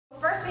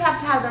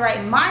have the right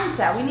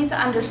mindset. We need to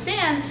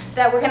understand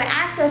that we're going to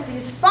access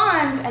these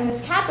funds and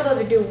this capital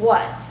to do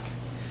what?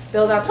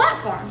 Build our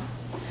platform,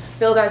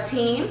 build our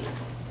team.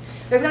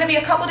 There's going to be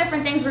a couple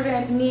different things we're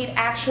going to need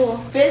actual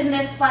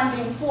business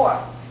funding for.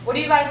 What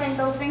do you guys think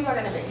those things are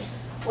going to be?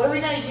 What are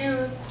we going to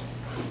use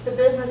the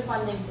business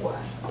funding for?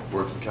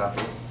 Working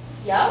capital.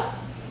 Yep.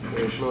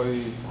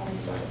 Employees.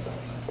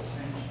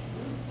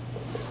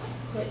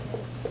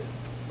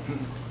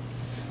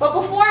 But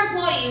before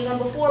employees and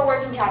before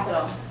working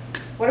capital,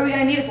 what are we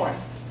going to need it for?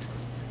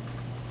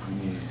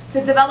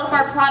 To develop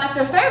our product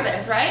or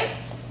service, right?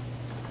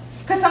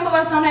 Because some of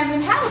us don't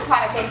even have a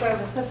product or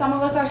service, because some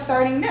of us are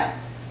starting new.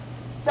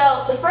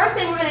 So the first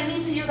thing we're going to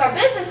need to use our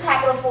business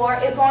capital for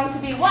is going to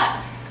be what?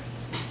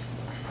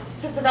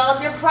 To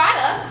develop your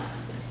product,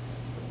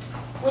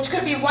 which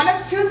could be one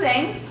of two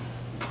things: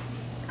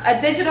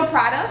 a digital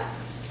product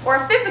or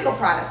a physical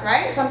product,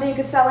 right? Something you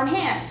could sell in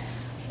hand.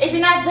 If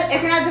you're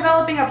not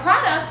developing a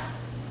product,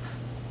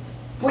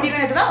 what are you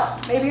going to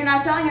develop? Maybe you're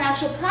not selling an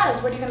actual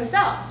product. What are you going to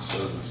sell?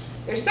 Service.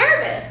 Your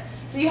service.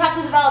 So you have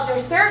to develop your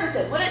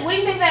services. What do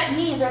you think that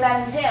means or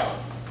that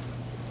entails?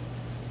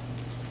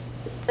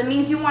 It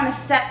means you want to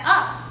set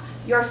up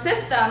your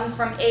systems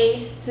from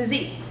A to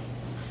Z.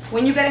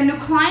 When you get a new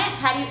client,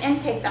 how do you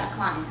intake that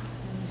client?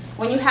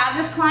 When you have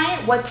this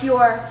client, what's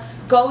your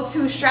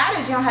go-to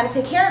strategy on how to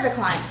take care of the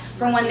client?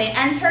 From when they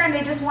enter and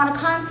they just want a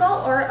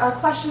consult or a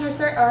question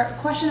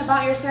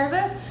about your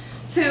service,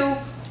 to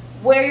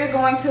where you're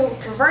going to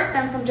revert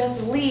them from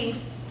just a lead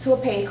to a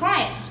paid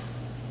client.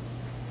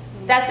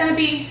 That's going to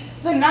be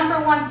the number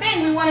one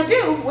thing we want to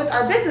do with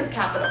our business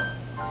capital.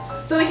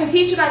 So we can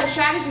teach you guys the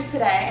strategies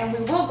today, and we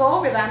will go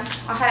over them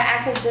on how to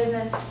access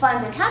business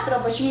funds and capital,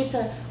 but you need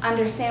to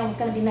understand what's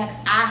going to be next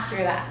after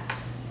that,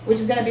 which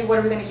is going to be what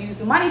are we going to use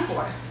the money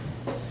for.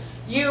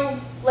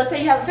 Let's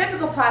say you have a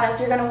physical product,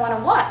 you're going to want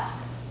to what?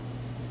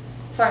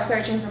 Start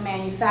searching for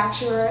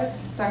manufacturers,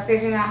 start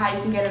figuring out how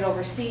you can get it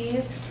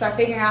overseas, start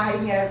figuring out how you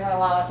can get it for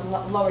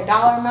a lower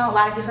dollar amount. A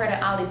lot of you heard of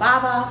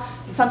Alibaba,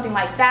 something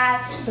like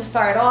that. To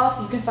start off,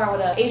 you can start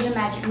with an Asian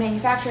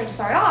manufacturer to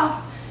start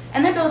off,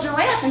 and then build your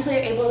way up until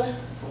you're able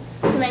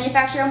to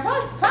manufacture your own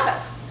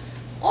products.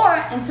 Or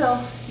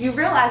until you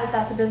realize that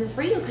that's a business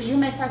for you, because you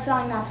may start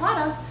selling that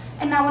product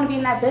and not want to be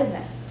in that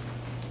business.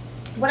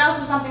 What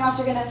else is something else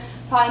you're going to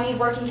probably need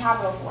working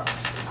capital for?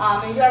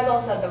 And you guys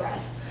all said the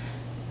rest.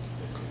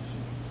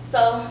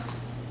 So,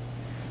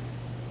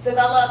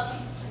 develop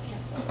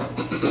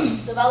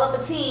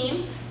a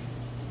team,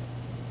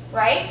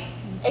 right?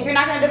 If you're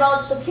not going to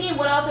develop a team,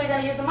 what else are you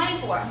going to use the money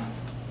for?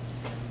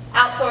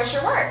 Outsource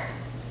your work.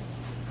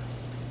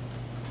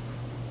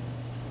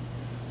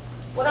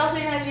 What else are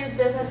you going to use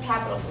business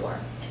capital for?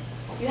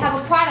 You have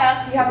a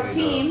product, you have a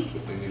team.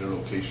 If they need a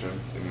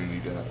location, they may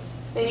need that.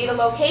 They need a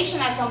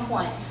location at some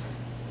point.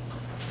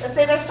 Let's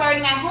say they're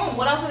starting at home.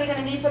 What else are they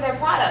going to need for their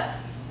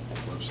product?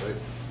 Website.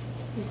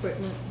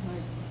 Equipment.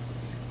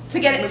 To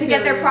get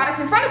their product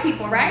in front of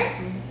people, right?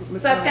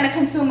 So it's going to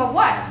consume of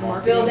what?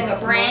 Marketing. Building a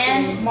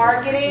brand,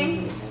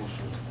 marketing.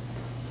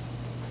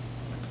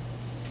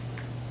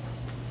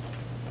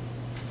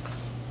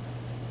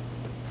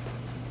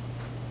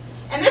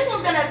 And this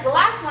one's the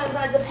last one is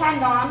going to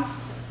depend on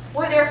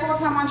whether you're a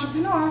full-time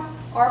entrepreneur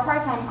or a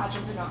part-time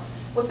entrepreneur.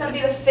 What's going to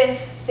be the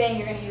fifth thing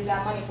you're going to use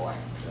that money for?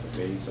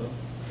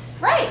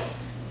 Right.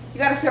 You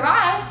got to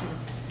survive.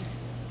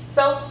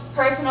 So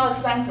personal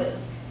expenses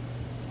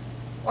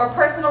or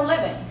personal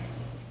living.